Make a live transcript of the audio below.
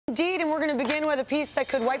Indeed, and we're going to begin with a piece that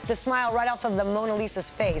could wipe the smile right off of the Mona Lisa's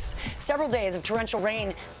face. Several days of torrential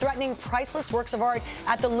rain threatening priceless works of art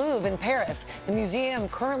at the Louvre in Paris. The museum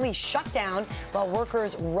currently shut down while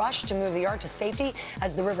workers rush to move the art to safety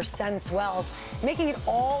as the River Seine swells. Making it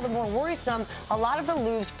all the more worrisome, a lot of the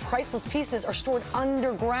Louvre's priceless pieces are stored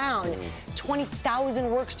underground.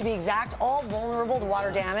 20,000 works to be exact, all vulnerable to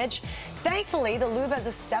water damage. Thankfully, the Louvre has a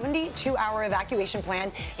 72-hour evacuation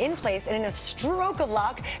plan in place, and in a stroke of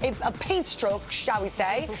luck, a paint stroke, shall we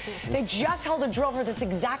say, they just held a drill for this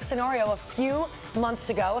exact scenario a few months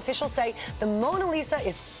ago. Officials say the Mona Lisa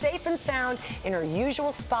is safe and sound in her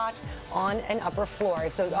usual spot on an upper floor.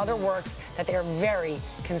 It's those other works that they are very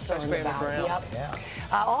concerned about. Yep.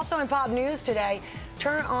 Yeah. Also in pop news today,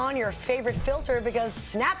 turn on your favorite filter because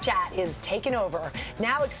Snapchat is taking over,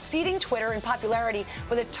 now exceeding Twitter in popularity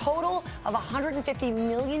with a total of 150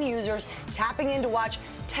 million users tapping in to watch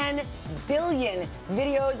 10 billion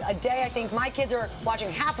videos a day. I think my kids are watching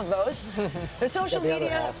half of those. The social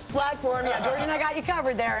media platform, yeah, George and I got you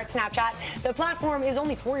covered there at Snapchat. The platform is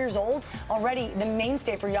only 4 years old, already the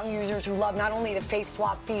mainstay for young users who love not only the face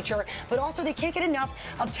swap feature, but also they can't get enough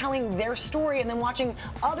of telling their story and then watching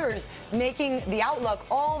others making the outlook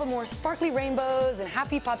all the more sparkly rainbows and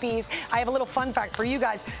happy puppies. I have a little fun fact for you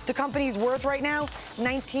guys. The company's worth right now,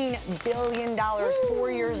 $19 billion,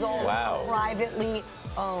 4 years old, wow. Privately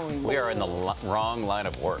owned. We are in the wrong line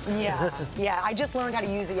of work. Yeah, I just learned how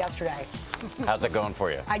to use it yesterday. How's it going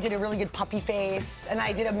for you? I did a really good puppy face, and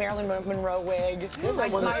I did a Marilyn Monroe wig.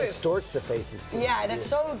 One that distorts the faces, too. Yeah, that's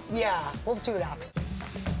so, yeah, we'll do it after.